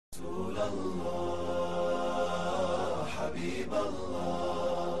الله حبيب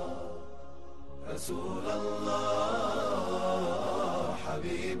الله رسول الله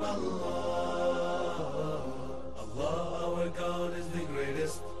حبيب الله. Allah our God is the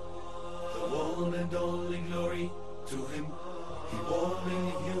greatest, the one and only glory to Him. He wanted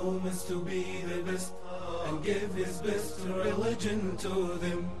humans to be the best and give His best religion to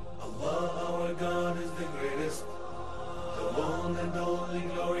them. Allah our God is the greatest, the one and only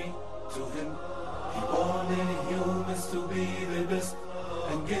glory to Him. He wanted humans to be the best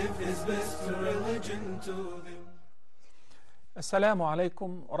and give His best religion to them. السلام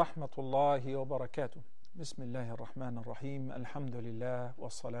عليكم ورحمة الله وبركاته. بسم الله الرحمن الرحيم. الحمد لله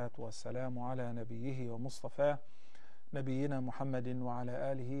والصلاة والسلام على نبيه ومصطفاه نبينا محمد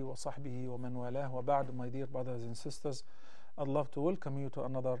وعلى آله وصحبه ومن والاه وبعد. My dear brothers and sisters, I'd love to welcome you to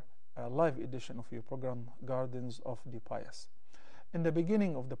another live edition of your program Gardens of the Pious. In the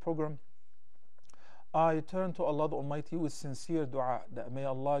beginning of the program, I turn to Allah the Almighty with sincere dua that may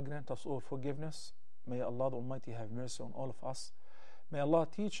Allah grant us all forgiveness. May Allah the Almighty have mercy on all of us. May Allah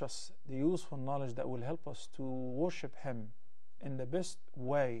teach us the useful knowledge that will help us to worship Him in the best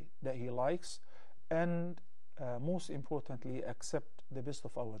way that He likes, and most importantly, accept the best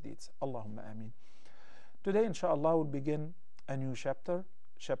of our deeds. Allahumma ameen. Today, inshallah, we'll begin a new chapter,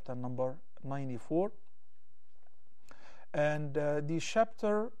 chapter number 94. And the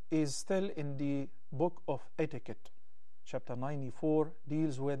chapter is still in the book of etiquette. Chapter 94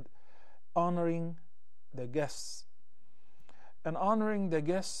 deals with honoring the guests. And honoring the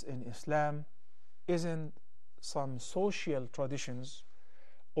guests in Islam isn't some social traditions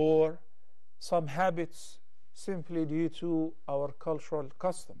or some habits simply due to our cultural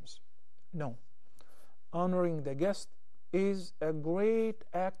customs. No. Honoring the guest is a great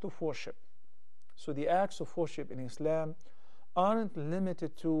act of worship. So the acts of worship in Islam aren't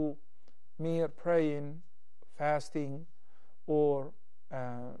limited to mere praying, fasting, or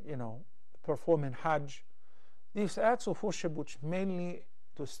performing Hajj. These acts of worship which mainly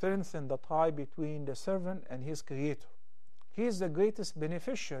to strengthen the tie between the servant and his creator. He is the greatest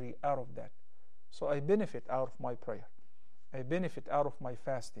beneficiary out of that. So I benefit out of my prayer. I benefit out of my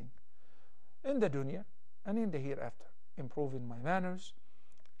fasting in the dunya and in the hereafter, improving my manners,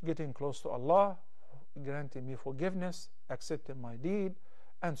 getting close to Allah, granting me forgiveness, accepting my deed,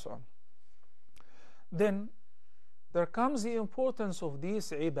 and so on. Then there comes the importance of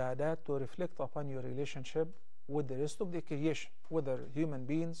these ibadat to reflect upon your relationship with the rest of the creation, whether human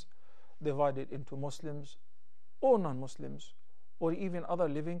beings divided into Muslims or non-Muslims, or even other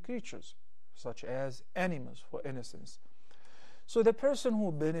living creatures, such as animals, for instance. So the person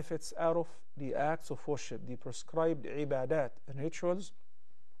who benefits out of the acts of worship, the prescribed ibadat and rituals,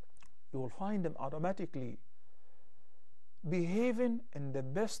 you will find them automatically behaving in the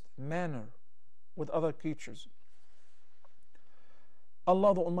best manner with other creatures.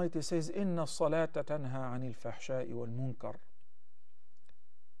 Allah the Almighty says, إِنَّ الصَّلَاةَ تَنْهَى عَنِ الْفَحْشَاءِ وَالْمُنْكَرِ.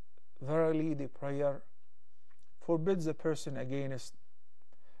 Verily the prayer forbids a person against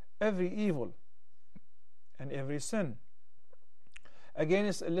every evil and every sin,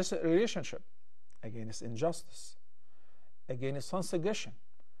 against illicit relationship, against injustice, against transgression.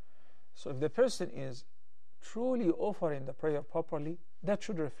 So if the person is truly offering the prayer properly, that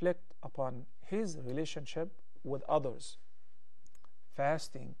should reflect upon his relationship with others.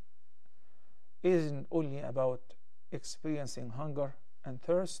 Fasting isn't only about experiencing hunger and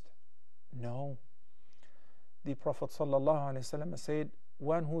thirst. No. The Prophet ﷺ said,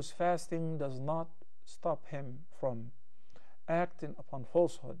 one whose fasting does not stop him from acting upon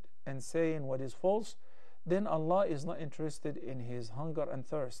falsehood and saying what is false, then Allah is not interested in his hunger and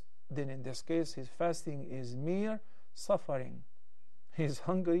thirst. Then in this case, his fasting is mere suffering. He is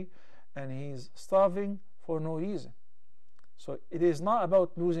hungry and he is starving for no reason. So it is not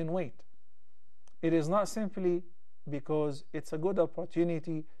about losing weight. It is not simply because it's a good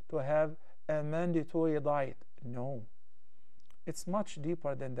opportunity to have a mandatory diet. No. It's much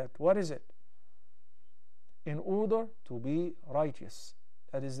deeper than that. What is it? In order to be righteous.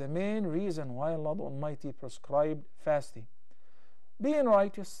 That is the main reason why Allah Almighty prescribed fasting. Being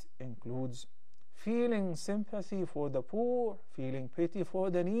righteous includes feeling sympathy for the poor, feeling pity for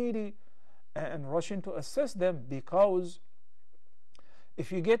the needy, and rushing to assist them, because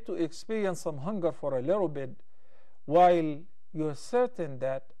if you get to experience some hunger for a little bit, while you're certain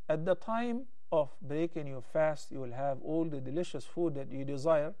that at the time of breaking your fast you will have all the delicious food that you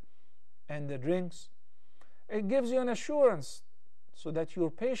desire and the drinks, it gives you an assurance so that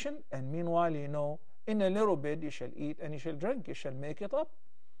you're patient, and meanwhile you know in a little bit you shall eat and you shall drink, you shall make it up.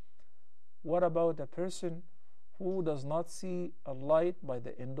 What about a person who does not see a light by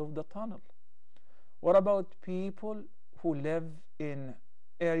the end of the tunnel? What about people who live in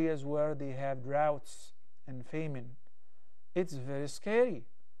areas where they have droughts and famine? It's very scary.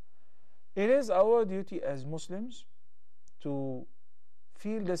 It is our duty as Muslims to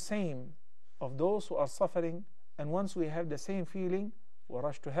feel the same of those who are suffering, and once we have the same feeling, we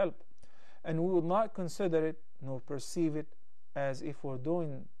rush to help. And we will not consider it nor perceive it as if we're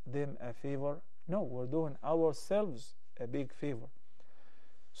doing them a favor. No, we're doing ourselves a big favor.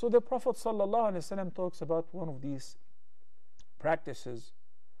 So the Prophet ﷺ talks about one of these practices,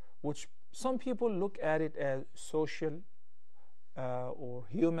 which some people look at it as social or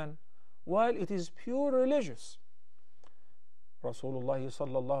human, while it is pure religious. Rasulullah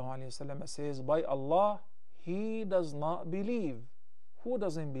ﷺ says, by Allah, he does not believe. Who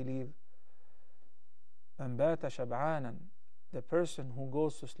doesn't believe? Man bata shab'anan, the person who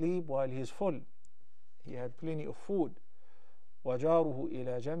goes to sleep while he is full, he had plenty of food. وَجَارُهُ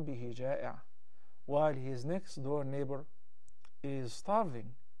إِلَى جَنْبِهِ جَائِعٌ, while his next door neighbor is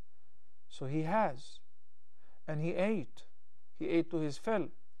starving. So he has, and he ate to his fill,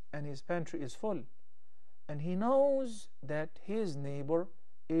 and his pantry is full, and he knows that his neighbor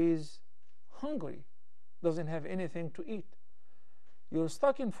is hungry, doesn't have anything to eat. You're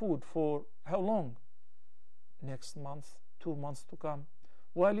stuck in food for how long? Next month, 2 months to come.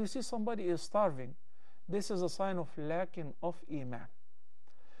 While you see somebody is starving, this is a sign of lacking of iman.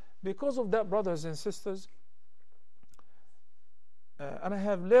 Because of that, brothers and sisters, and I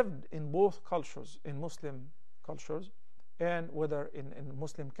have lived in both cultures, in Muslim cultures, and whether in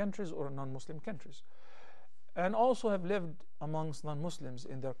Muslim countries or non-Muslim countries, and also have lived amongst non-Muslims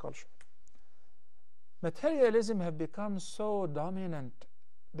in their culture. Materialism have become so dominant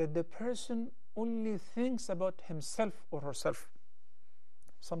that the person only thinks about himself or herself.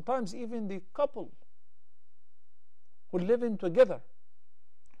 Sometimes even the couple who living together,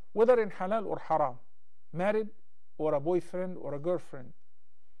 whether in halal or haram, married or a boyfriend or a girlfriend,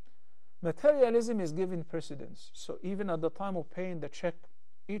 materialism is given precedence. So even at the time of paying the check,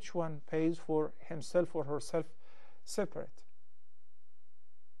 each one pays for himself or herself separate.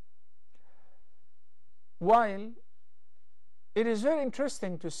 While it is very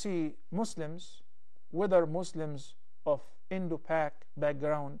interesting to see Muslims, whether Muslims of Indo-Pak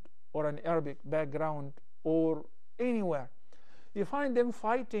background or an Arabic background or anywhere, you find them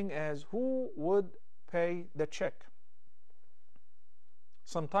fighting as who would pay the check.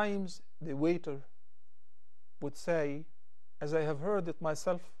 Sometimes the waiter would say, as I have heard it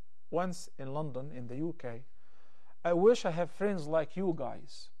myself once in London, in the UK, I wish I have friends like you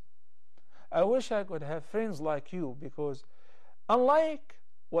guys. I wish I could have friends like you, because unlike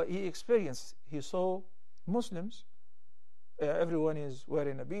what he experienced, he saw Muslims, everyone is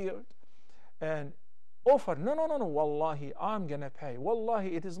wearing a beard, and offer, no, wallahi, I'm gonna pay,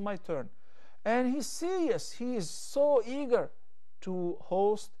 wallahi, it is my turn. And he's serious, he is so eager to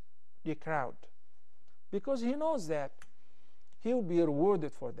host the crowd, because he knows that he will be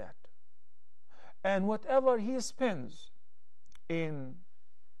rewarded for that. And whatever he spends in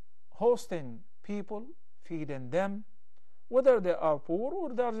hosting people, feeding them, whether they are poor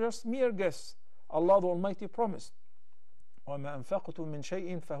or they are just mere guests, Allah the Almighty promised, وَمَا أَنفَقْتُم مِّن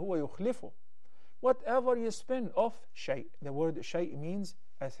شَيْءٍ فَهُوَ يُخْلِفُهُ. Whatever you spend of shay, the word shay means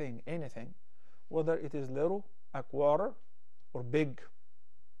a thing, anything, whether it is little, a quarter, or big.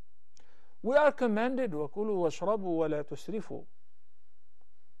 We are commanded, وَكُلُوا وَاشْرَبُوا وَلَا تُسْرِفُوا.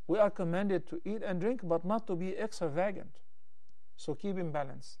 We are commanded to eat and drink, but not to be extravagant. So keep in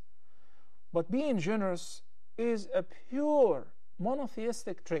balance. But being generous is a pure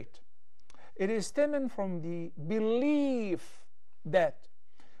monotheistic trait. It is stemming from the belief that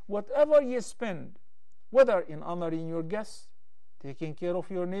whatever you spend, whether in honoring your guests, taking care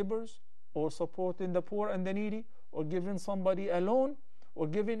of your neighbors, or supporting the poor and the needy, or giving somebody a loan, or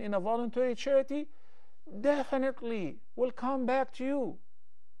giving in a voluntary charity, definitely will come back to you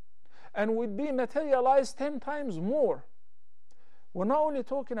and would be materialized 10 times more. We're not only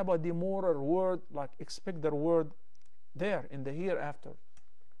talking about the moral reward, like expect the reward there in the hereafter.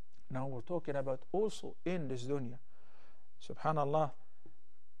 Now we're talking about also in this dunya. Subhanallah.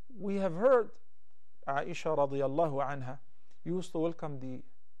 We have heard Aisha radiallahu anha used to welcome the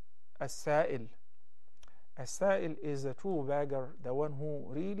As-Sa'il. As-Sa'il is a true beggar, the one who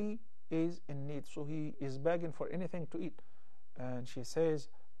really is in need. So he is begging for anything to eat. And she says,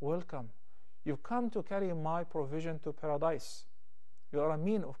 welcome. You've come to carry my provision to paradise. You are a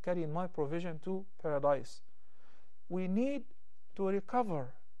mean of carrying my provision to paradise. We need to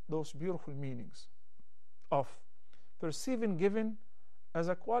recover those beautiful meanings of perceiving giving as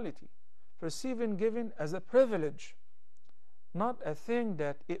a quality, perceiving giving as a privilege, not a thing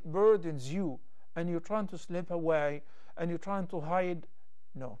that it burdens you and you're trying to slip away and you're trying to hide.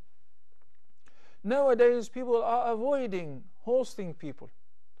 No. Nowadays, people are avoiding hosting people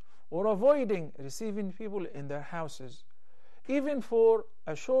or avoiding receiving people in their houses, even for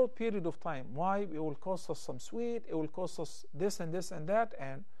a short period of time. Why? It will cost us some sweet, it will cost us this and this and that,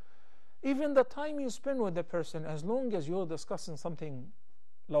 and even the time you spend with the person, as long as you're discussing something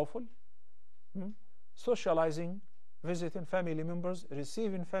lawful, socializing, visiting family members,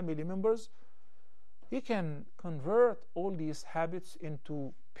 receiving family members, you can convert all these habits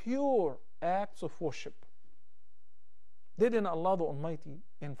into pure acts of worship. Didn't Allah the Almighty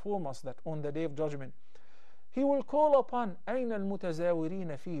inform us that on the Day of Judgment, He will call upon أَيْنَ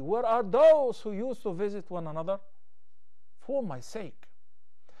الْمُتَزَاوِرِينَ فِيهِ? Where are those who used to visit one another? For my sake.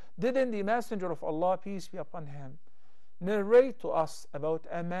 Didn't the Messenger of Allah, peace be upon him, narrate to us about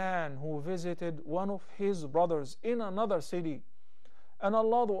a man who visited one of his brothers in another city, and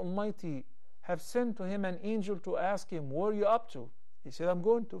Allah the Almighty have sent to him an angel to ask him, what are you up to? He said, I'm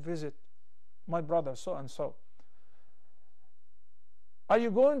going to visit my brother so and so. Are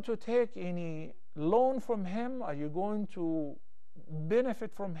you going to take any loan from him? Are you going to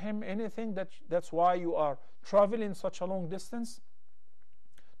benefit from him anything? That's why you are traveling such a long distance?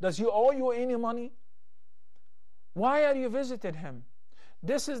 Does he owe you any money? Why are you visiting him?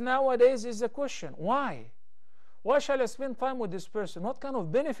 This is nowadays is a question. Why? Why shall I spend time with this person? What kind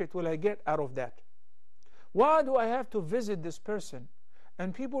of benefit will I get out of that? Why do I have to visit this person?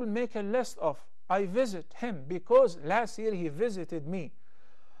 And people make a list of, I visit him because last year he visited me.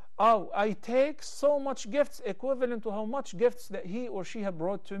 Oh, I take so much gifts equivalent to how much gifts that he or she have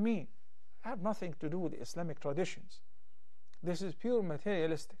brought to me. I have nothing to do with Islamic traditions. This is pure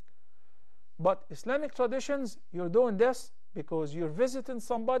materialistic. But Islamic traditions, you're doing this because you're visiting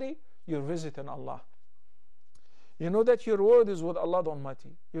somebody, you're visiting Allah. You know that your reward is with Allah the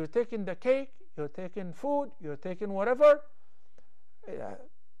Almighty. You're taking the cake, you're taking food, you're taking whatever.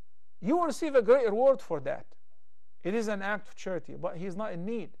 You will receive a great reward for that. It is an act of charity, but he's not in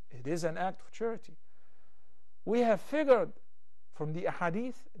need. It is an act of charity. We have figured from the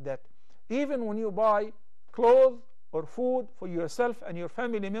Hadith that even when you buy clothes or food for yourself and your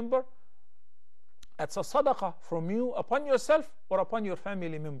family member, it's a sadaqah from you upon yourself or upon your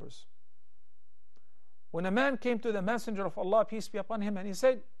family members. When a man came to the Messenger of Allah, peace be upon him, and he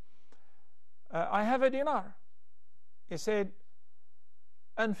said, I have a dinar. He said,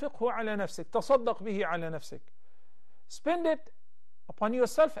 أنفقه على نفسك, تصدق به على نفسك. Spend it upon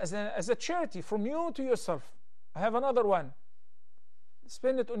yourself as a charity from you to yourself. I have another one.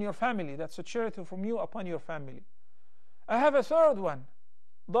 Spend it on your family. That's a charity from you upon your family. I have a third one.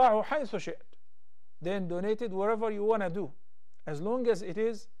 ضعه حيث شئت. Then donate it wherever you want to do, as long as it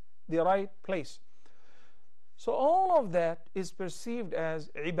is the right place. So all of that is perceived as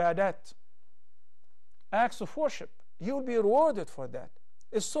ibadat, acts of worship. You will be rewarded for that.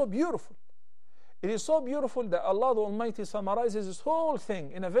 It's so beautiful. It is so beautiful that Allah the Almighty summarizes this whole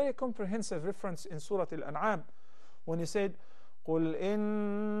thing in a very comprehensive reference in Surah Al-An'am when He said, قل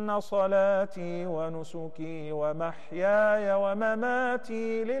إن صلاتي ونسكي ومحياي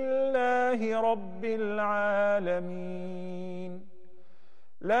ومماتي لله رب العالمين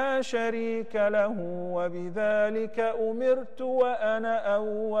لا شريك له وبذلك أمرت وأنا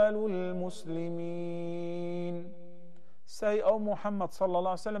أول المسلمين. Say, O Muhammad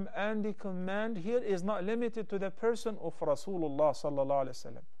sallallahu alaihi wasallam, and the command here is not limited to the person of Rasulullah sallallahu alaihi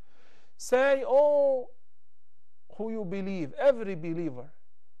wasallam. Say, O who you believe, every believer,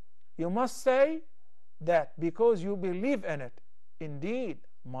 you must say that because you believe in it. Indeed,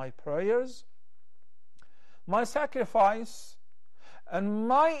 my prayers, my sacrifice, and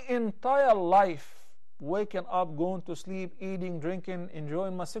my entire life, waking up, going to sleep, eating, drinking,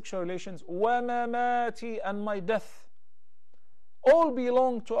 enjoying my sexual relations, وَمَمَاتِي, and my death, all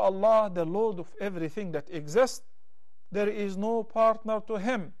belong to Allah, the Lord of everything that exists. There is no partner to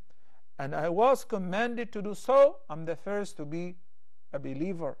Him. And I was commanded to do so. I'm the first to be a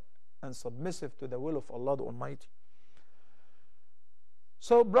believer and submissive to the will of Allah the Almighty.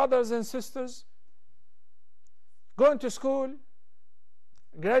 So brothers and sisters, going to school,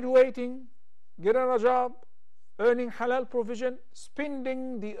 graduating, getting a job, earning halal provision,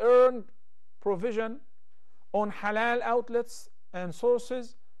 spending the earned provision on halal outlets and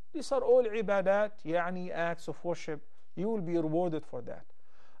sources, these are all ibadat, yani acts of worship. You will be rewarded for that.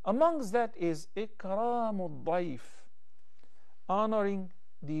 Amongst that is ikramul daif, honoring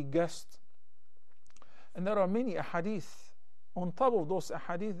the guest. And there are many ahadith on top of those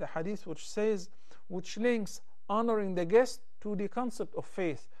ahadith, the hadith which links honoring the guest to the concept of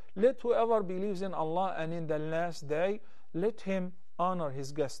faith. Let whoever believes in Allah and in the last day, let him honor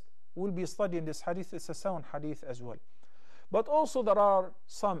his guest. We'll be studying this hadith. It's a sound hadith as well. But also there are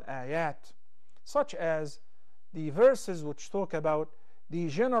some ayat, such as the verses which talk about the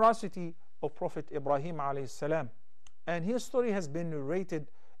generosity of Prophet Ibrahim alayhi salam. And his story has been narrated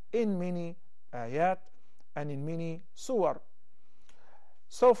in many ayat and in many surah.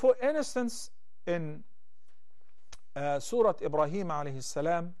 So for instance, in Surah Ibrahim alayhi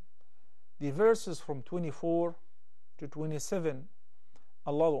salam, the verses from 24 to 27,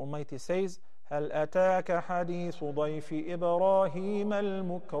 Allah the Almighty says, هل أتاك حديث ضيف إبراهيم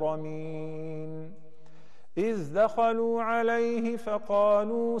المكرمين إذ دخلوا عليه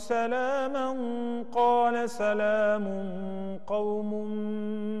فقالوا سلاما قال سلام قوم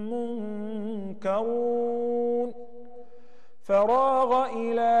منكرون فراغ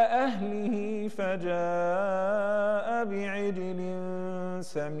إلى أهله فجاء بعجل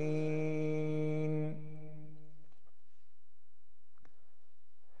سمين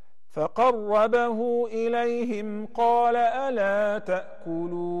فقربه إليهم قال ألا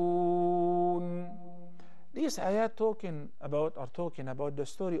تأكلون. These ayat are talking about the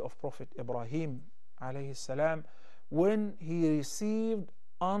story of Prophet Ibrahim alayhi salam when he received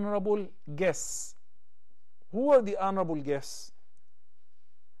honorable guests. Who were the honorable guests?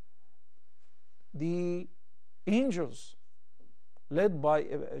 The angels led by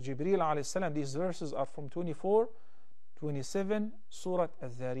Jibreel alayhi salam. These verses are from 24, 27, Surah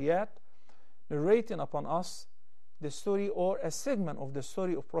Al-Dhariyat, narrating upon us the story or a segment of the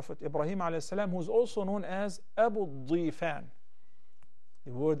story of Prophet Ibrahim alayhi salam, who is also known as Abu Dhifan.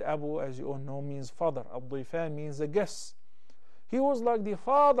 The word Abu, as you all know, means father. Abu Dhifan means a guest. He was like the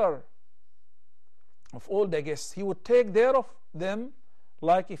father of all the guests. He would take care of them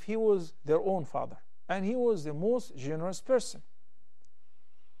like if he was their own father. And he was the most generous person.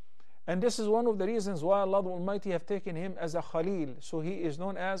 And this is one of the reasons why Allah the Almighty have taken him as a Khalil. So he is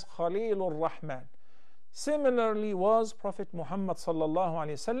known as Khalilur Rahman. Similarly was Prophet Muhammad sallallahu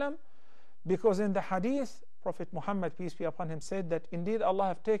alaihi wasallam, because in the hadith, Prophet Muhammad, peace be upon him, said that indeed Allah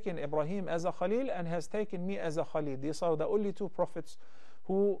have taken Ibrahim as a Khalil and has taken me as a Khalil. These are the only two prophets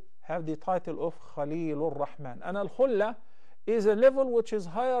who have the title of Khalilur Rahman. And Al-Khulla is a level which is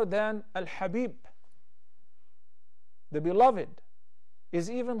higher than Al-Habib. The beloved is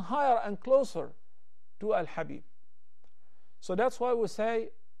even higher and closer to Al-Habib. So that's why we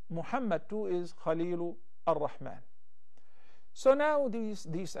say Muhammad too is Khalilu ar-Rahman. So now these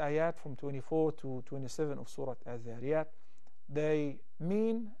ayat from 24 to 27 of Surah Al-Dhariyat, the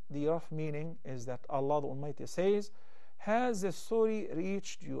rough meaning is that Allah the Almighty says, has the story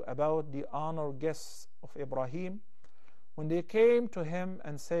reached you about the honored guests of Ibrahim when they came to him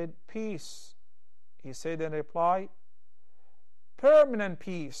and said, peace? He said in reply, permanent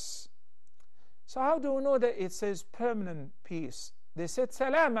peace. So how do we know that it says permanent peace? They said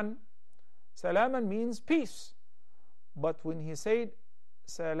salaman. Salaman means peace. But when he said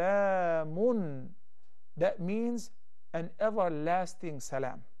salamun, that means an everlasting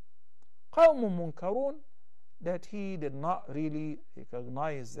salam. Qawmun munkarun, that he did not really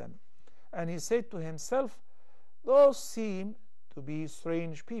recognize them. And he said to himself, those seem to be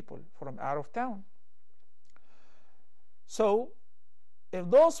strange people from out of town. So if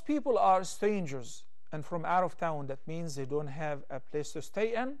those people are strangers and from out of town, that means they don't have a place to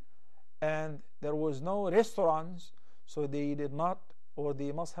stay in, and there was no restaurants, so they did not, or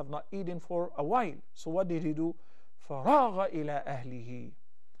they must have not eaten for a while. So what did he do? فَرَاغَ إِلَى أَهْلِهِ.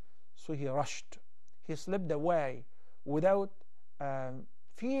 So he rushed. He slipped away without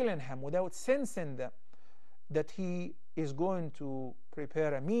feeling him, without sensing them, that he is going to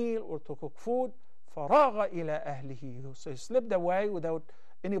prepare a meal or to cook food. فَرَاغَ إِلَى أَهْلِهِ. So he slipped away without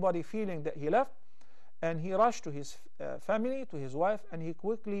anybody feeling that he left, and he rushed to his family, to his wife, and he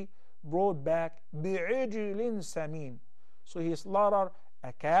quickly brought back بِعِجْلٍ سَمِينٍ. So he slaughtered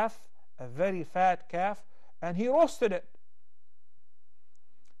a calf, a very fat calf, and he roasted it.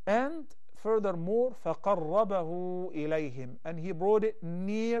 And furthermore, فَقَرَّبَهُ إِلَيْهِمْ, and he brought it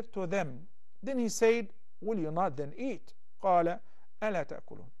near to them. Then he said, will you not then eat? قَالَ أَلَا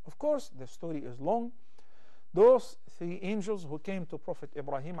تَأْكُلُونَ. Of course, the story is long. Those three angels who came to Prophet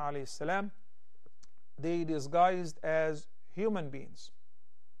Ibrahim alayhi salam, they disguised as human beings.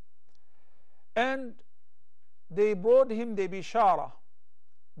 And they brought him the bishara,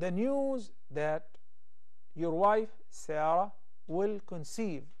 the news that your wife Sarah will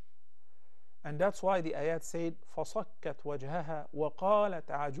conceive. And that's why the ayat said فَصَكَّتْ وَجْهَهَا وَقَالَتْ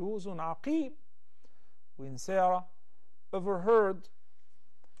عَجُوزٌ عَقِيمٌ. When Sarah overheard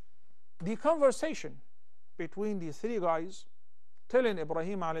the conversation between the three guys telling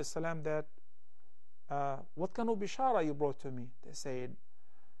Ibrahim alayhi salam that, what kind of bishara you brought to me? They said,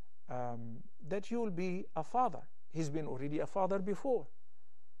 that you will be a father. He's been already a father before.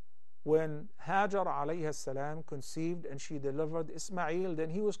 When Hajar alayhi salam conceived and she delivered Ismail, then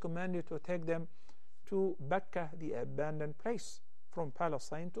he was commanded to take them to Mecca, the abandoned place, from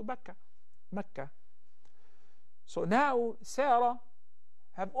Palestine to Mecca. So now Sarah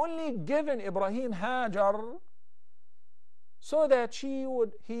have only given Ibrahim Hajar so that he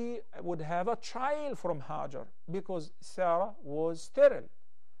would have a child from Hajar, because Sarah was sterile.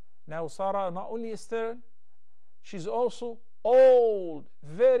 Now Sarah not only is sterile, she's also old,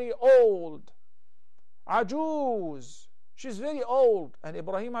 very old, ajuz. She's very old, and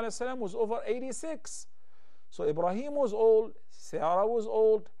Ibrahim alayhi salam was over 86. So Ibrahim was old, Sarah was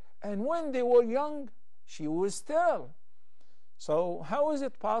old, and when they were young, she was sterile. So how is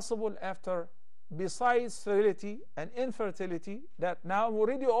it possible after, besides sterility and infertility, that now I'm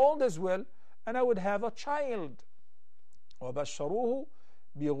already old as well, and I would have a child? وَبَشَّرُوهُ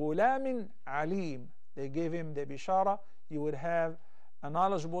بِغُلَامٍ عَلِيمٍ. They gave him the bishara, you would have a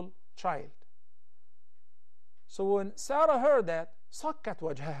knowledgeable child. So when Sarah heard that, صَكَّتْ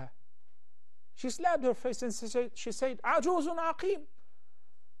وَجْهَهَا, she slapped her face and she said, عَجُوزٌ عَقِيمٌ.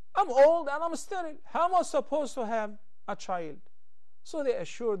 I'm old and I'm sterile. How am I supposed to have a child? So they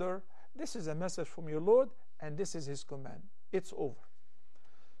assured her, this is a message from your Lord, and this is his command. It's over.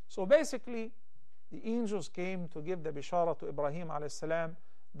 So basically, the angels came to give the bishara to Ibrahim alayhi salam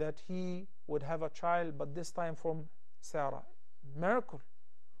that he would have a child, but this time from Sarah. Miracle.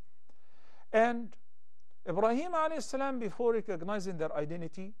 And Ibrahim alayhi salam, before recognizing their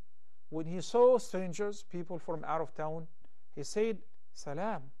identity, when he saw strangers, people from out of town, he said,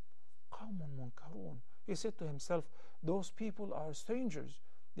 Salam, qawmun munkarun. He said to himself, those people are strangers,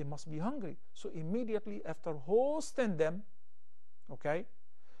 they must be hungry. So immediately after hosting them, okay,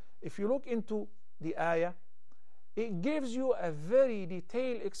 if you look into the ayah, it gives you a very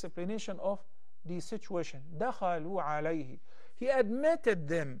detailed explanation of the situation. دَخَلُوا عَلَيْهِ. He admitted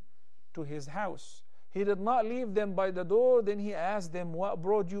them to his house. He did not leave them by the door. Then he asked them, what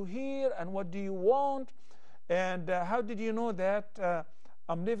brought you here and what do you want? And how did you know that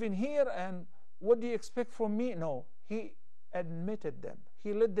I'm living here, and what do you expect from me? No, he admitted them.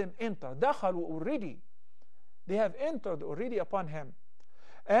 He let them enter. دَخَلُوا already. They have entered already upon him.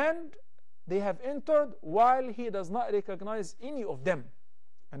 And they have entered while he does not recognize any of them.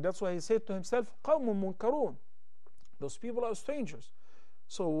 And that's why he said to himself, قَوْمٌ مُنْكَرُونَ. Those people are strangers.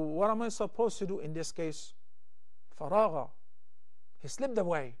 So what am I supposed to do in this case? فَرَاغَ. He slipped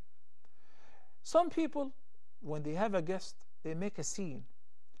away. Some people, when they have a guest, they make a scene.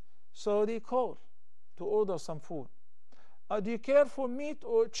 So they call to order some food. Do you care for meat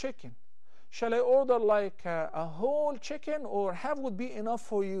or chicken? Shall I order like a whole chicken, or half would be enough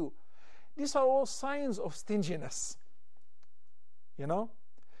for you? These are all signs of stinginess. You know,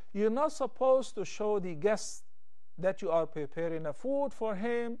 you're not supposed to show the guest that you are preparing a food for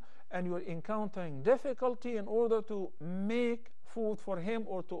him and you're encountering difficulty in order to make food for him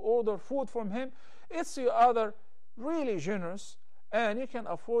or to order food from him. It's you either really generous and you can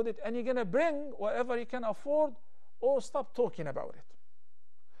afford it and you're going to bring whatever you can afford, or stop talking about it.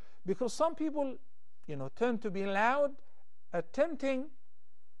 Because some people, you know, tend to be loud, attempting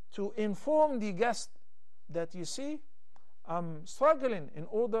to inform the guest that, you see, I'm struggling in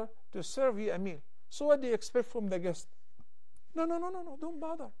order to serve you a meal. So what do you expect from the guest? No, don't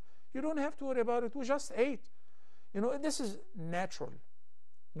bother. You don't have to worry about it. We just ate. You know, this is natural.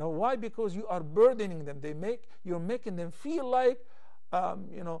 You know why? Because you are burdening them. You're making them feel like,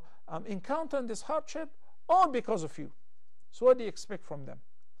 you know, I'm encountering this hardship all because of you. So what do you expect from them?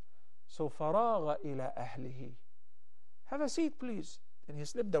 So فَرَاغَ إِلَى أَهْلِهِ. Have a seat, please. And he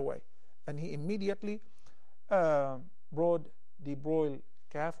slipped away. And he immediately brought the broiled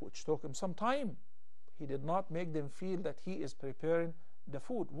calf, which took him some time. He did not make them feel that he is preparing the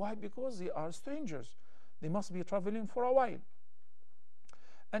food. Why? Because they are strangers. They must be traveling for a while.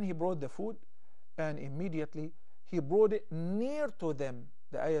 And he brought the food, and immediately he brought it near to them.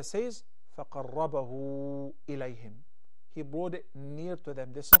 The ayah says, فَقَرَّبَهُ إِلَيْهِمْ. He brought it near to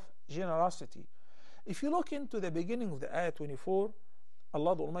them. This is generosity. If you look into the beginning of the ayah 24,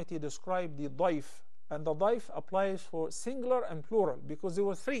 Allah the Almighty described the daif, and the daif applies for singular and plural because there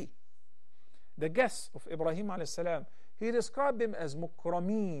were three. The guests of Ibrahim alayhi salam, he described them as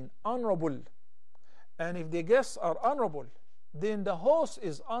mukrameen, honorable. And if the guests are honorable, then the host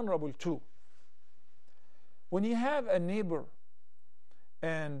is honorable too. When you have a neighbor,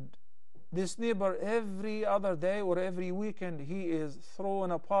 and this neighbor every other day or every weekend he is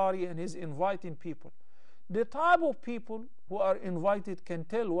throwing a party and he's inviting people, the type of people who are invited can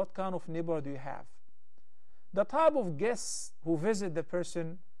tell what kind of neighbor do you have. The type of guests who visit the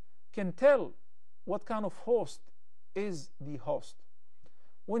person can tell what kind of host is the host.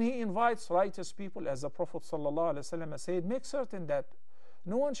 When he invites righteous people, as the Prophet ﷺ said, make certain that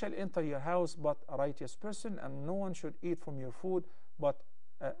no one shall enter your house but a righteous person, and no one should eat from your food but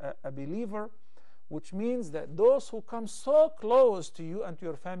a believer, which means that those who come so close to you and to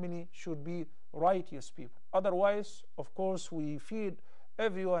your family should be righteous people. Otherwise, of course, we feed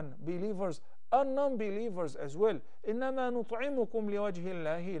everyone, believers and non-believers as well. إنما نطعمكم لوجه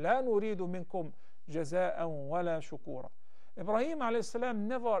الله لا نريد منكم جزاء ولا شكورا. Ibrahim alayhi salam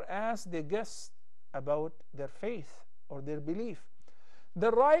never asked the guests about their faith or their belief.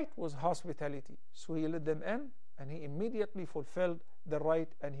 The right was hospitality, so he let them in, and he immediately fulfilled the right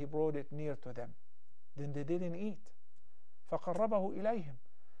and he brought it near to them. Then they didn't eat. فَقَرَّبَهُ إِلَيْهِمْ.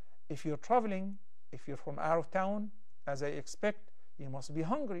 If you're traveling, if you're from out of town, as I expect, you must be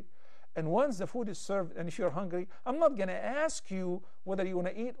hungry. And once the food is served, and if you're hungry, I'm not going to ask you whether you want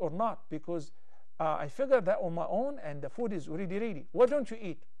to eat or not, because I figured that on my own and the food is already ready. Why don't you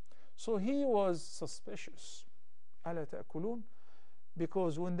eat? So he was suspicious. أَلَا تَأْكُلُونَ?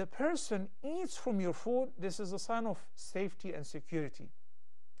 Because when the person eats from your food, this is a sign of safety and security.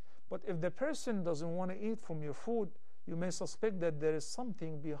 But if the person doesn't want to eat from your food, you may suspect that there is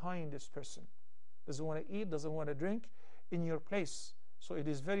something behind this person. Doesn't want to eat, doesn't want to drink in your place. So it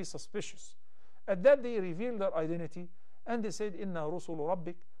is very suspicious. At that they revealed their identity, and they said, Inna Rusul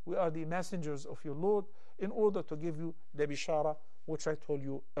Rabbik, we are the messengers of your Lord, in order to give you the bishara, which I told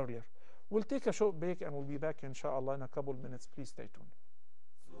you earlier. We'll take a short break and we'll be back inshallah in a couple minutes. Please stay tuned.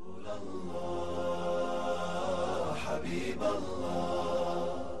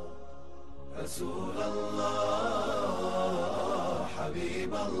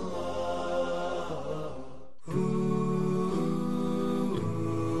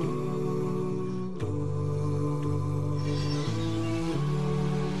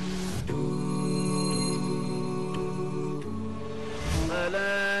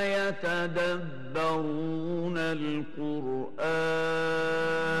 ألا يتدبرون القرآن.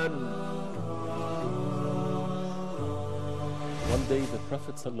 One day the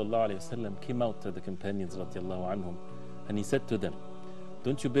Prophet ﷺ came out to the companions radiallahu anhum, and he said to them,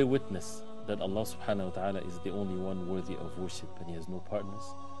 don't you bear witness that Allah subhanahu wa ta'ala is the only one worthy of worship and he has no partners?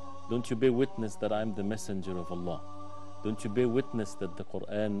 Don't you bear witness that I am the messenger of Allah? Don't you bear witness that the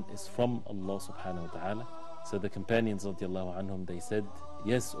Quran is from Allah subhanahu wa ta'ala? So the companions radiallahu anhum, they said,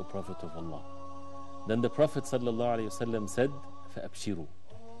 yes, O Prophet of Allah. Then the Prophet ﷺ said, فَأَبْشِرُوا,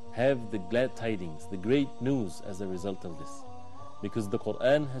 have the glad tidings, the great news as a result of this. Because the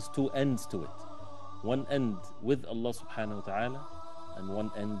Quran has two ends to it. One end with Allah subhanahu wa ta'ala, and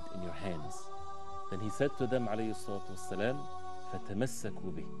one end in your hands. Then he said to them, alayhi salatu wassalam,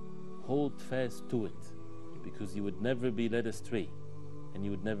 فَتَمَسَّكُوا بِهِ, hold fast to it, because you would never be led astray, and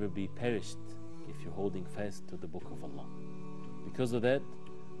you would never be perished if you're holding fast to the Book of Allah. Because of that,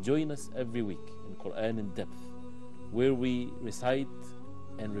 join us every week in Quran in Depth, where we recite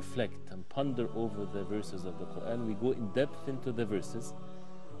and reflect and ponder over the verses of the Quran. We go in depth into the verses,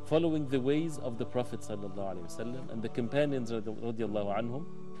 following the ways of the Prophet ﷺ and the companions radiallahu anhum.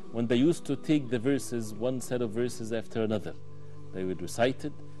 When they used to take the verses, one set of verses after another, they would recite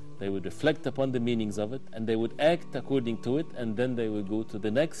it, they would reflect upon the meanings of it, and they would act according to it, and then they would go to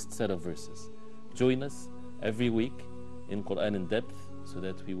the next set of verses. Join us every week in Quran in Depth, so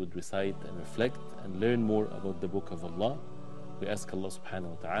that we would recite and reflect and learn more about the Book of Allah. We ask Allah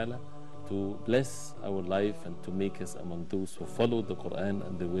subhanahu wa ta'ala to bless our life and to make us among those who follow the Quran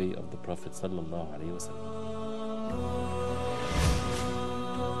and the way of the Prophet sallallahu alaihi wasallam.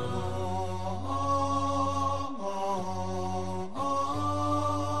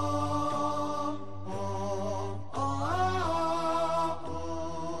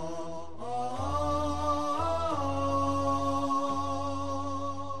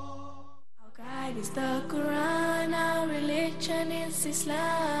 The Quran, our religion is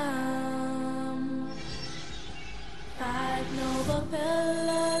Islam. 5 noble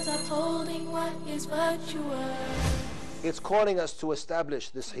pillars upholding what is virtuous. It's calling us to establish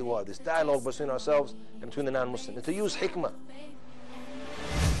this hiwar, this dialogue between ourselves and between the non-Muslims, and to use hikmah.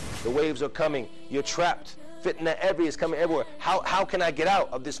 The waves are coming, you're trapped, fitna is coming everywhere. How can I get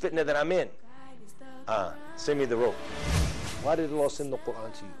out of this fitna that I'm in? Send me the rope. Why did Allah send the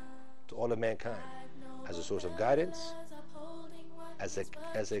Quran to you, to all of mankind? As a source of guidance, as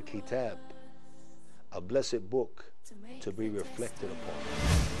a kitab, a blessed book to be reflected upon.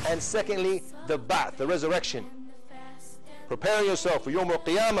 And secondly, the ba'ath, the resurrection. Prepare yourself for Yawm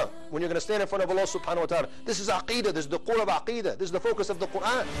al-Qiyamah, when you're going to stand in front of Allah subhanahu wa ta'ala. This is Aqeedah, this is the core of Aqeedah, this is the focus of the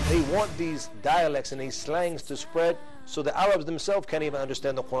Quran. They want these dialects and these slangs to spread so the Arabs themselves can't even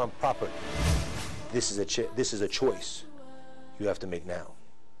understand the Quran properly. This is a choice you have to make now.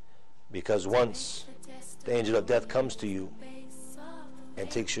 Because once the angel of death comes to you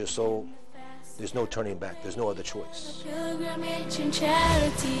and takes your soul, there's no turning back, there's no other choice. Pilgrimage and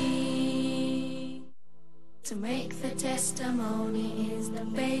charity. To make the testimony is the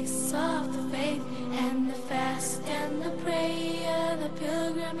base of the faith, and the fast and the prayer, the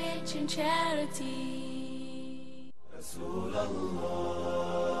pilgrimage and charity. رسول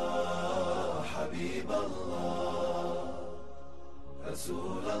الله حبيب الله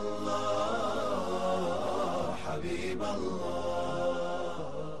رسول الله حبيب الله.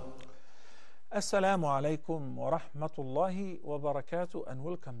 Assalamu alaikum wa rahmatullahi wa barakatuh, and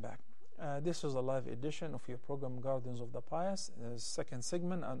welcome back. This is a live edition of your program Gardens of the Pious, second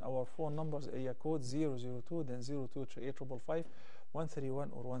segment, and our phone numbers area code 002, then 023855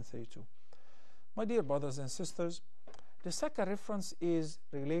 131 or 132. My dear brothers and sisters, the second reference is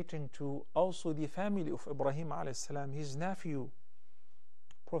relating to also the family of Ibrahim alayhi salam, his nephew,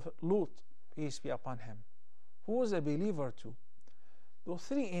 Prophet Lut, peace be upon him, who was a believer too. Those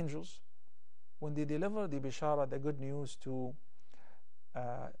three angels, when they delivered the bishara, the good news to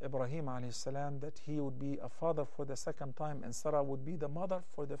Ibrahim alayhi salam, that he would be a father for the second time and Sarah would be the mother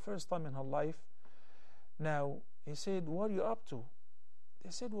for the first time in her life. Now he said, what are you up to?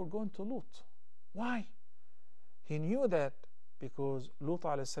 They said, we're going to Lut. Why? He knew that because Lut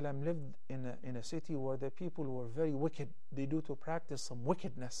alayhi salam lived in a city where the people were very wicked. They do to practice some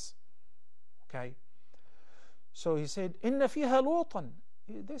wickedness. Okay, so he said, inna fiha Lutan.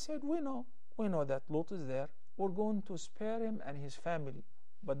 They said, we know that Lut is there. We're going to spare him and his family,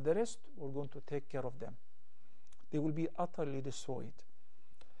 but the rest we're going to take care of them. They will be utterly destroyed.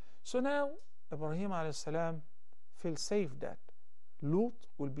 So now Ibrahim alayhi salam feels safe that Lut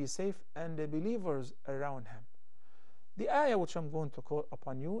will be safe and the believers around him. The ayah which I'm going to call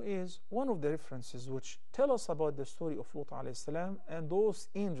upon you is one of the references which tell us about the story of Lut alayhi salam and those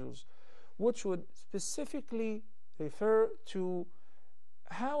angels, which would specifically refer to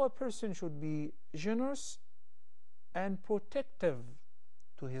how a person should be generous and protective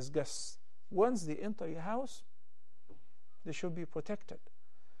to his guests. Once they enter your house, they should be protected.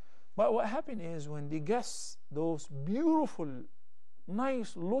 But what happened is when the guests, those beautiful,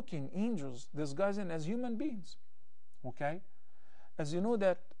 nice looking angels, disguising as human beings, okay, as you know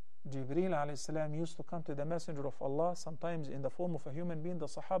that Jibreel alayhi salam used to come to the Messenger of Allah sometimes in the form of a human being. The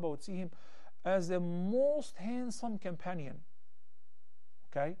Sahaba would see him as the most handsome companion,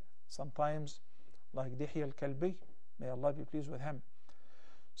 okay, sometimes like Dihya al-Kalbi, may Allah be pleased with him.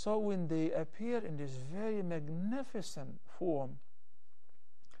 So when they appear in this very magnificent form,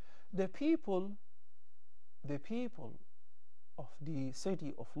 the people of the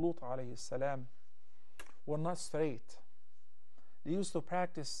city of Lut alayhi salam were not straight. They used to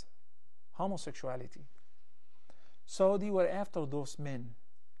practice homosexuality. So they were after those men.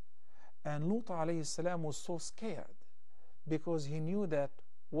 And Lut alayhi salam was so scared because he knew that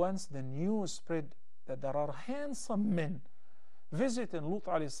once the news spread that there are handsome men visiting Lut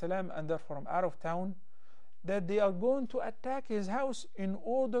alayhi salam and they're from out of town, that they are going to attack his house in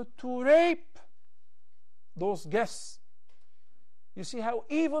order to rape those guests. You see how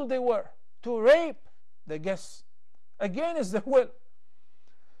evil they were, to rape the guests against the will.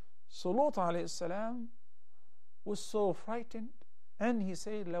 So Lut alayhi salam was so frightened, and he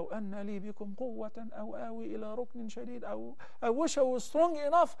said, لو أن لي بكم قوة أو آوي إلى ركن شديد. I wish I was strong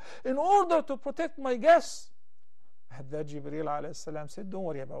enough in order to protect my guests. At that, Jibreel alayhi salam said, don't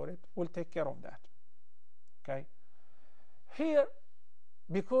worry about it, we'll take care of that. Okay, here,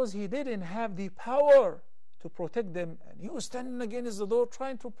 because he didn't have the power to protect them, and he was standing against the door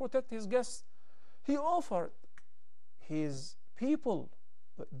trying to protect his guests, he offered his people,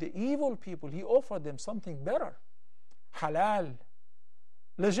 the evil people, he offered them something better, halal,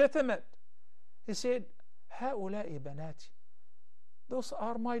 legitimate. He said, هؤلاء بناتي, those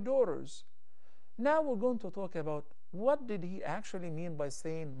are my daughters. Now we're going to talk about what did he actually mean by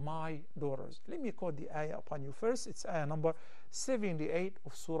saying my daughters. Let me quote the ayah upon you first. It's ayah number 78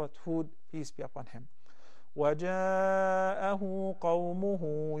 of Surah Hud, peace be upon him. وجاءه قومه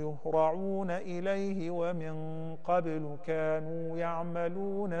يهرعون إليه ومن قبل كانوا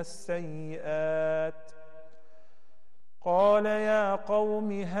يعملون السيئات قال يا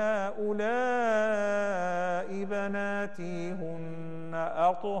قوم هؤلاء بناتي هن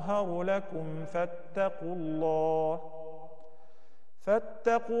أطهر لكم فاتقوا الله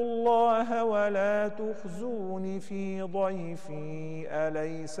فاتقوا الله ولا تخزون في ضيفي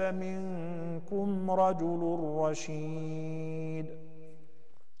أليس منكم رجل رشيد.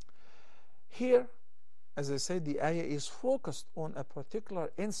 Here, as I said, the ayah is focused on a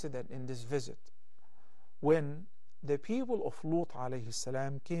particular incident in this visit when the people of Lut alayhi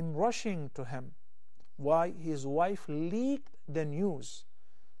salam came rushing to him. Why? His wife leaked the news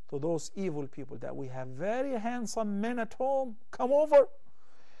to those evil people that we have very handsome men at home, come over.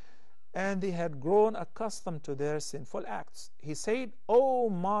 And they had grown accustomed to their sinful acts. He said, "Oh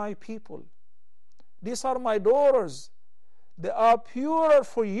my people, these are my daughters. They are purer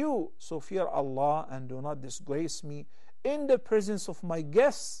for you. So fear Allah and do not disgrace me in the presence of my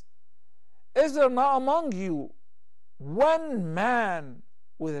guests. Is there not among you one man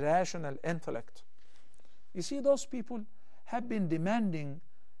with rational intellect?" You see, those people have been demanding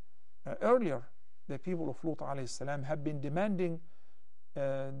earlier, the people of Lut alayhi salam have been demanding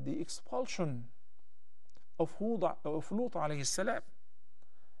the expulsion of Lut alayhi salam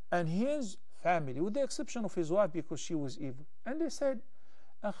and his family, with the exception of his wife because she was evil. And they said,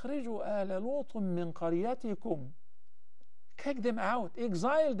 أخرجوا آل لوط من قريتكم. Kick them out,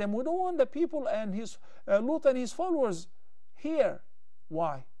 exile them. We don't want the people and his Lut and his followers here.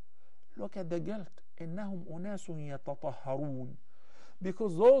 Why? Look at the guilt. إنهم أناس يتطهرون.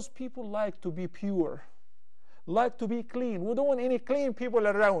 Because those people like to be pure, like to be clean. We don't want any clean people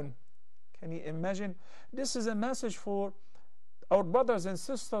around. Can you imagine? This is a message for our brothers and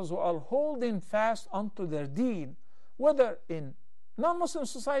sisters who are holding fast onto their deen, whether in non-Muslim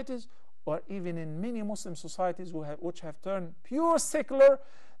societies or even in many Muslim societies which have turned pure secular.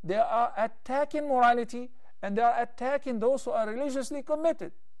 They are attacking morality and they are attacking those who are religiously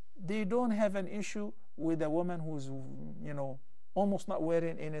committed. They don't have an issue with a woman who's, almost not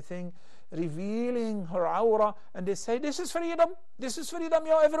wearing anything, revealing her aura, and they say, this is freedom,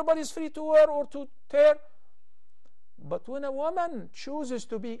 everybody's free to wear or to tear. But when a woman chooses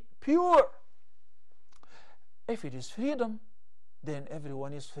to be pure, if it is freedom, then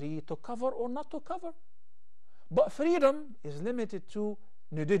everyone is free to cover or not to cover. But freedom is limited to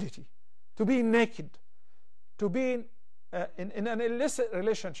nudity, to be naked, to be in an illicit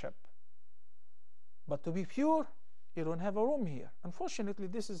relationship. But to be pure, you don't have a room here. Unfortunately,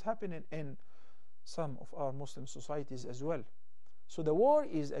 this is happening in some of our Muslim societies as well. So the war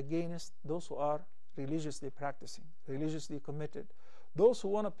is against those who are religiously practicing, religiously committed, those who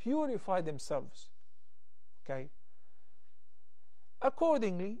want to purify themselves. Okay?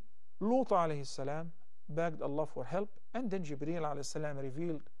 Accordingly, Lut alayhi salam begged Allah for help, and then Jibreel alayhi salam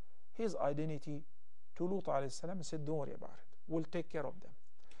revealed his identity to Lut alayhi salam and said, don't worry about it, we'll take care of them.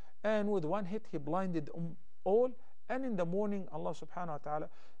 And with one hit he blinded all, and in the morning Allah subhanahu wa ta'ala,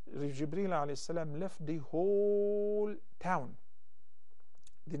 Jibreel alayhi salam left the whole town.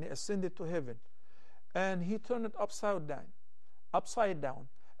 Then he ascended to heaven and he turned it upside down.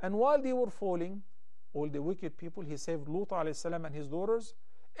 And while they were falling, all the wicked people, he saved Lut alayhi salam and his daughters,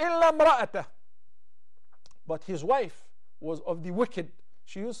 illa imra'atah. But his wife was of the wicked.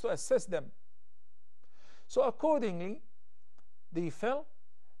 She used to assist them. So accordingly, they fell,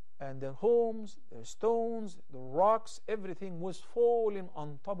 and their homes, their stones, the rocks, everything was falling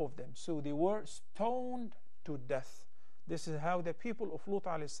on top of them. So they were stoned to death. This is how the people of Lut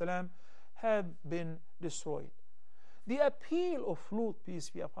alayhi salam have been destroyed. The appeal of Lut, peace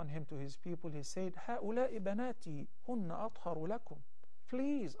be upon him, to his people, he said, هؤلاء بناتي هن أطهر لكم.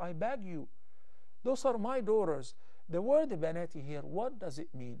 Please, I beg you, those are my daughters. The word banati here, what does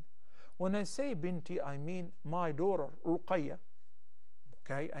it mean? When I say binti, I mean my daughter, Ruqayya.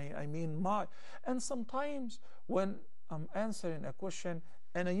 Okay, I mean my. And sometimes when I'm answering a question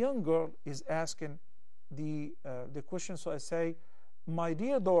and a young girl is asking the question, so I say, my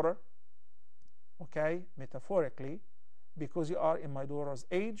dear daughter, okay, metaphorically, because you are in my daughter's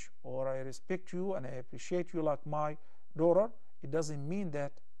age, or I respect you and I appreciate you like my daughter. It doesn't mean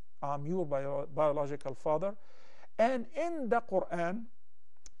that I'm your biological father. And in the Quran,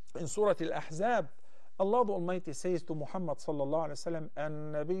 in Surah Al-Ahzab, Allah the Almighty says to Muhammad sallallahu alaihi wasallam,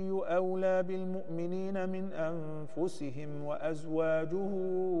 "An-nabiyyu awla bil mu'minina min anfusihim wa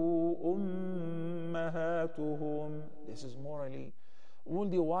azwajuhu ummahatuhum." This is morally. All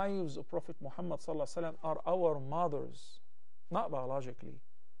the wives of Prophet Muhammad sallallahu alaihi wasallam are our mothers, not biologically,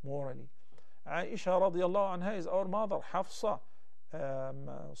 morally. Aisha radiyallahu anha is our mother. Hafsa,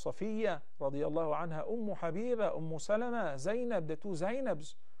 Safiya radiyallahu anha, Habiba, Salama, Zainab, the two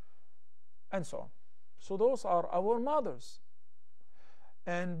Zainabs, and so on. So those are our mothers.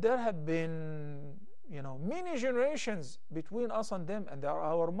 And there have been, many generations between us and them, and they are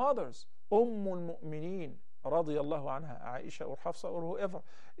our mothers. Ummul Mu'mineen, radiyallahu anha, Aisha or Hafsa or whoever,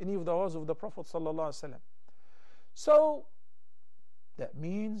 any of the wives of the Prophet sallallahu alaihi wasallam. So that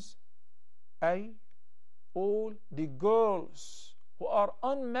means all the girls who are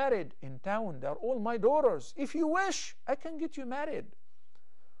unmarried in town, they are all my daughters. If you wish, I can get you married.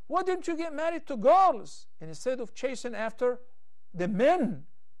 Why didn't you get married to girls instead of chasing after the men?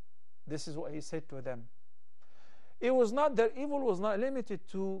 This is what he said to them. It was not, their evil was not limited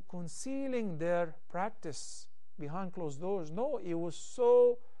to concealing their practice behind closed doors. No, it was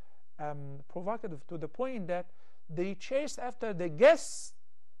so provocative to the point that they chased after the guests,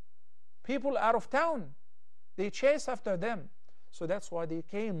 people out of town. They chased after them. So that's why they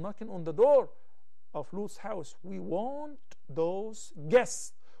came knocking on the door of Lut's house. We want those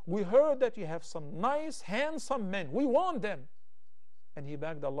guests. We heard that you have some nice, handsome men. We want them. And he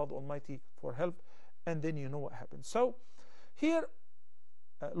begged Allah the Almighty for help. And then you know what happened. So here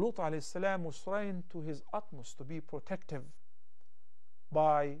Lut alayhi salam was trying to his utmost to be protective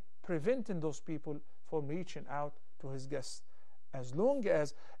by preventing those people from reaching out to his guests. As long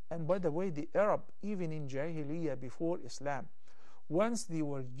as, and by the way, the Arab, even in Jahiliyyah before Islam, once they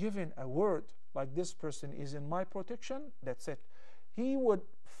were given a word like this person is in my protection, that's it. He would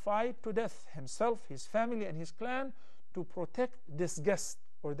fight to death himself, his family and his clan to protect this guest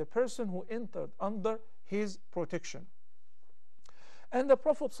or the person who entered under his protection. And the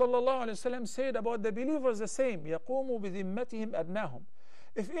Prophet ﷺ said about the believers the same, يَقُومُ بِذِمَّتِهِمْ أَدْنَاهُم.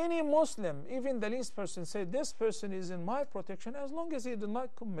 If any Muslim, even the least person, said this person is in my protection, as long as he did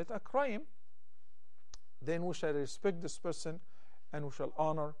not commit a crime, then we shall respect this person and we shall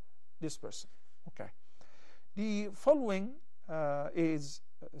honor this person. Okay. The following is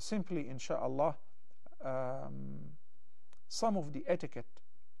simply, inshallah, some of the etiquette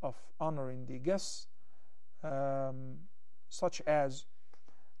of honoring the guests, such as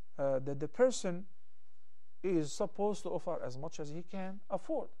that the person is supposed to offer as much as he can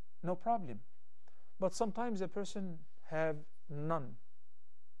afford, no problem. But sometimes the person have none,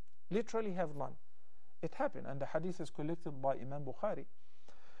 literally have none. It happened, and the hadith is collected by Imam Bukhari.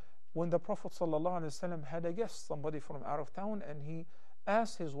 When the Prophet ﷺ had a guest, somebody from out of town, and he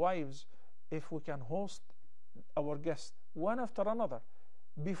asked his wives if we can host our guest one after another,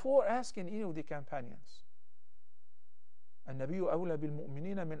 before asking any of the companions. النبي أولى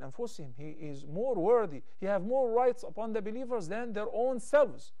بالمؤمنين من أنفسهم. He is more worthy. He has more rights upon the believers than their own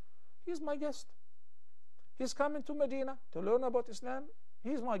selves. He's my guest. He's coming to Medina to learn about Islam.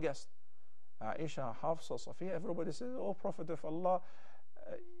 He's my guest. Aisha, Hafsa, Safiya, everybody says, oh Prophet of Allah,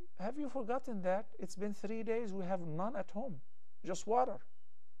 have you forgotten that it's been 3 days, we have none at home, just water.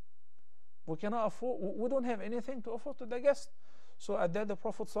 We cannot afford, we don't have anything to offer to the guest. So at that the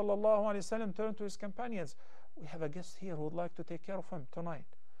Prophet ﷺ turned to his companions, we have a guest here who would like to take care of him tonight.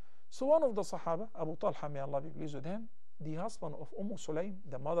 So one of the Sahaba, Abu Talha, may Allah be pleased with him, the husband of Sulaym,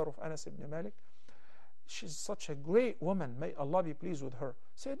 the mother of Anas ibn Malik, she's such a great woman, may Allah be pleased with her,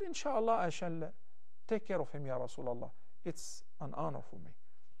 said, inshallah, I shall take care of him, Ya Rasulullah. It's an honor for me.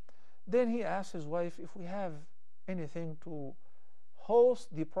 Then he asked his wife if we have anything to host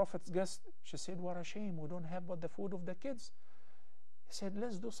the Prophet's guest. She said, what a shame, we don't have but the food of the kids. He said,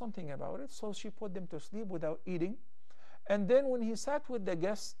 let's do something about it. So she put them to sleep without eating. And then when he sat with the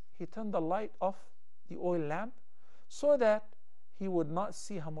guests, he turned the light off the oil lamp so that he would not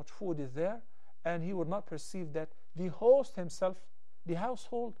see how much food is there, and he would not perceive that the host himself, the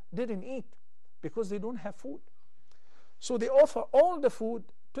household, didn't eat because they don't have food. So they offer all the food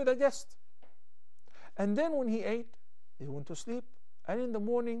to the guest. And then when he ate, he went to sleep. And in the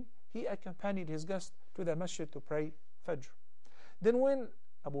morning, he accompanied his guest to the masjid to pray Fajr. Then when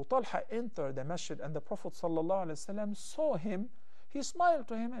Abu Talha entered the masjid and the Prophet ﷺ saw him, he smiled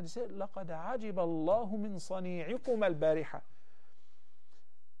to him and said, لَقَدْ عَجِبَ اللَّهُ مِنْ صَنِيعِكُمَ الْبَارِحَةِ.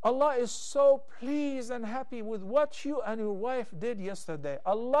 Allah is so pleased and happy with what you and your wife did yesterday.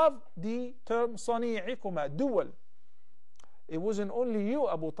 I love the term صَنِيعِكُمَ, dual. It wasn't only you,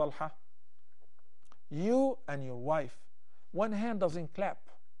 Abu Talha. You and your wife. One hand doesn't clap.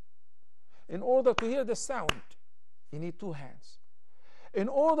 In order to hear the sound, you need two hands. In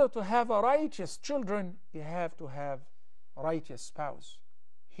order to have a righteous children, you have to have a righteous spouse.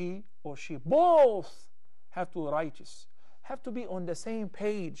 He or she, both have to be righteous, have to be on the same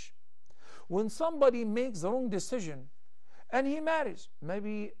page. When somebody makes the wrong decision and he marries,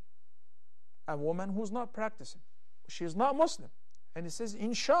 maybe a woman who's not practicing, she's not Muslim, and he says,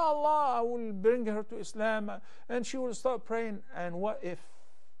 inshallah, I will bring her to Islam and she will start praying. And what if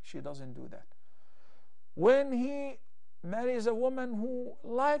she doesn't do that? When he marries a woman who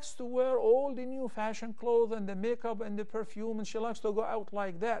likes to wear all the new fashion clothes and the makeup and the perfume, and she likes to go out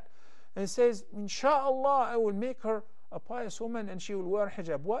like that, And he says, inshallah, I will make her a pious woman and she will wear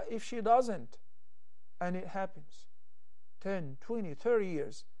hijab. What if she doesn't? And it happens 10, 20, 30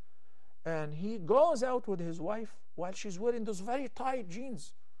 years. And he goes out with his wife while she's wearing those very tight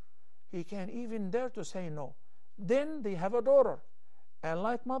jeans. He can't even dare to say no. Then they have a daughter. And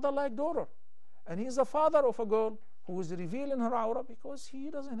like mother, like daughter. And he's the father of a girl who is revealing her aura because he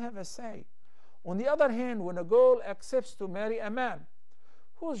doesn't have a say. On the other hand, when a girl accepts to marry a man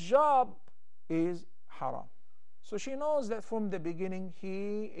whose job is haram, so she knows that from the beginning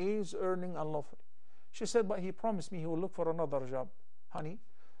he is earning unlawfully. She said, but he promised me he will look for another job. Honey,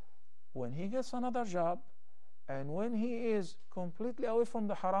 when he gets another job and when he is completely away from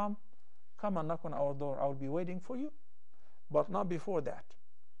the haram, come and knock on our door. I will be waiting for you, but not before that.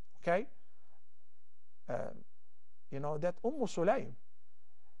 Okay? You know that Sulaym,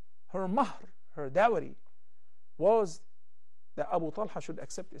 her mahr, her dowry, was that Abu Talha should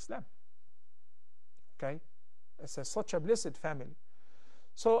accept Islam. Okay? It's such a blessed family.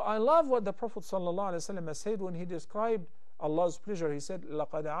 So I love what the Prophet ﷺ has said when he described Allah's pleasure. He said,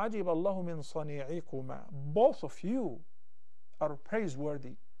 لَقَدْ عَجِبَ اللَّهُ مِنْ صَنِيعِكُمَا. Both of you are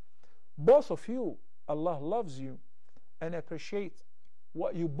praiseworthy. Both of you, Allah loves you and appreciates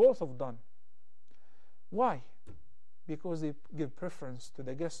what you both have done. Why? Because they give preference to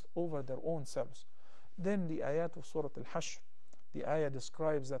the guest over their own selves. Then the ayat of Surah Al-Hashr, the ayah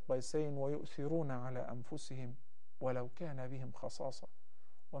describes that by saying, وَيُؤْثِرُونَ عَلَى أَنفُسِهِمْ وَلَوْ كَانَ بِهِمْ خَصَاصَةٌ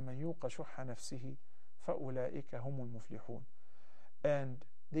وَمَنْ يُوقَ شُحَّ نَفْسِهِ فَأُولَٰئِكَ هُمُ الْمُفْلِحُونَ. And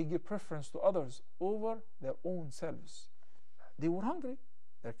they give preference to others over their own selves. They were hungry.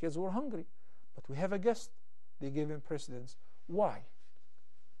 Their kids were hungry. But we have a guest. They gave him precedence. Why?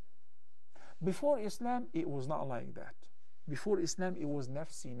 Before Islam, it was not like that. Before Islam, it was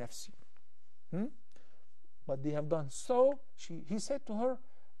nafsi, nafsi. But they have done so. He said to her,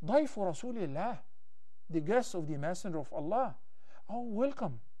 ضَيْفُ رَسُولِ اللَّهِ, the guest of the Messenger of Allah. Oh,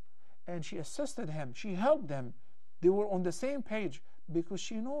 welcome. And she assisted him. She helped them. They were on the same page because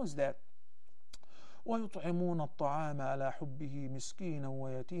she knows that. وَيُطْعِمُونَ الطَّعَامَ عَلَى حُبِّهِ مِسْكِينًا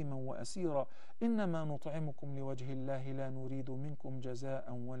وَيَتِيمًا وَأَسِيرًا إِنَّمَا نُطْعِمُكُمْ لِوَجْهِ اللَّهِ لَا نُرِيدُ مِنْكُمْ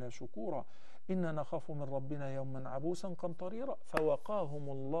جَزَاءً وَلَا شُكُورًا إِنَّا نَخَافُ مِنْ رَبِّنَا يَوْمًا عَبُوسًا قَمْطَرِيرًا فَوَقَاهُمُ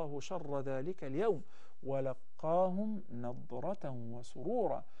اللَّهُ شَرَّ ذَلِكَ الْيَوْمِ وَلَقَّاهُمْ نَضْرَةً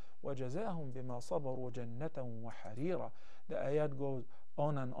وَسُرُورًا وَجَزَاهُمْ بِمَا صَبَرُوا جَنَّةً وَحَرِيرًا. The ayat goes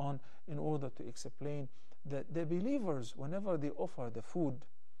on and on in order to explain that the believers, whenever they offer the food,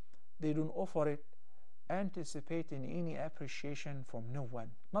 they don't offer it anticipating any appreciation from no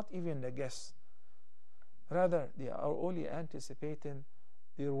one, not even the guests. Rather, they are only anticipating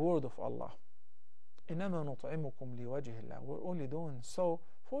the reward of Allah. إِنَّمَا نُطْعِمُكُمْ لِوَجْهِ اللَّهِ. We're only doing so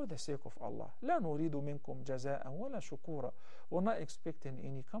for the sake of Allah. لَا نُرِيدُ مِنْكُمْ جَزَاءً وَلَا شُكُورًا. We're not expecting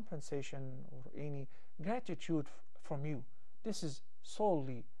any compensation or any gratitude from you. This is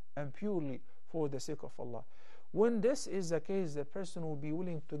solely and purely for the sake of Allah. When this is the case, the person will be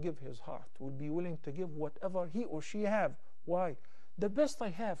willing to give his heart, will be willing to give whatever he or she have. Why? The best I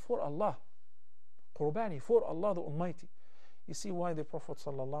have for Allah. Qurbani, for Allah the Almighty. You see why the Prophet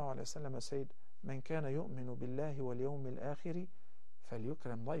ﷺ said, مَنْ كَانَ يُؤْمِنُ بِاللَّهِ وَالْيَوْمِ الْآخِرِ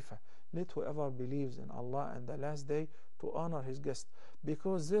فَلْيُكْرَمْ ضَيْفَهُ. Let whoever believes in Allah and the last day to honor his guest.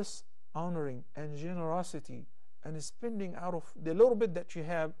 Because this honoring and generosity and spending out of the little bit that you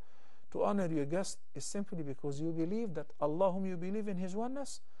have to honor your guest is simply because you believe that Allah, whom you believe in His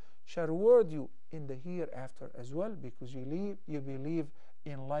oneness, shall reward you in the hereafter as well, because you believe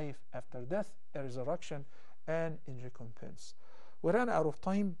in life after death, a resurrection, and in recompense. We ran out of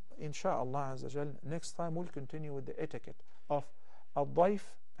time. Insha'Allah Azza Jal, next time we'll continue with the etiquette of al-daif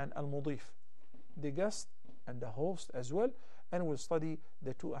and al-mudif, the guest and the host as well, and we'll study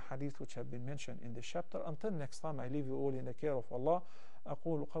the two ahadith which have been mentioned in this chapter. Until next time, I leave you all in the care of Allah.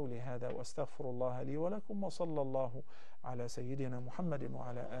 أقول قولي هذا وأستغفر الله لي ولكم وصلى الله على سيدنا محمد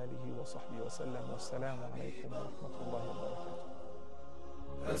وعلى آله وصحبه وسلم والسلام عليكم ورحمة الله وبركاته.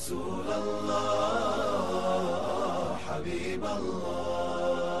 رسول الله حبيب الله.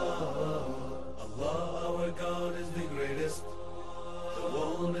 Allah, our God, is the greatest, the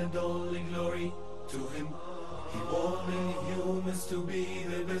one and only glory to Him. He wanted humans to be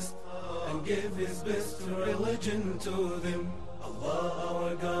the best and give His best religion to them. Allah,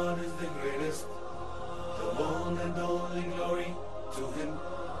 our God, is the greatest, the one and only glory to Him.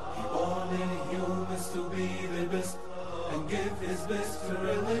 He wanted humans to be the best and give His best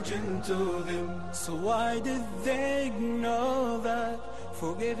religion to them. So why did they ignore that?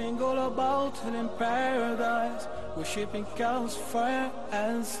 Forgetting all about it in paradise. worshipping cows, fire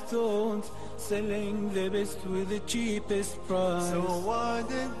and stones, selling the best with the cheapest price. So why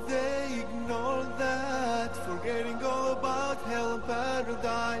did they ignore that, forgetting all about hell and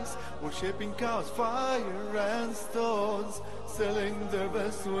paradise, worshipping cows, fire and stones, selling their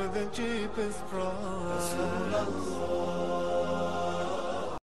best with the cheapest price?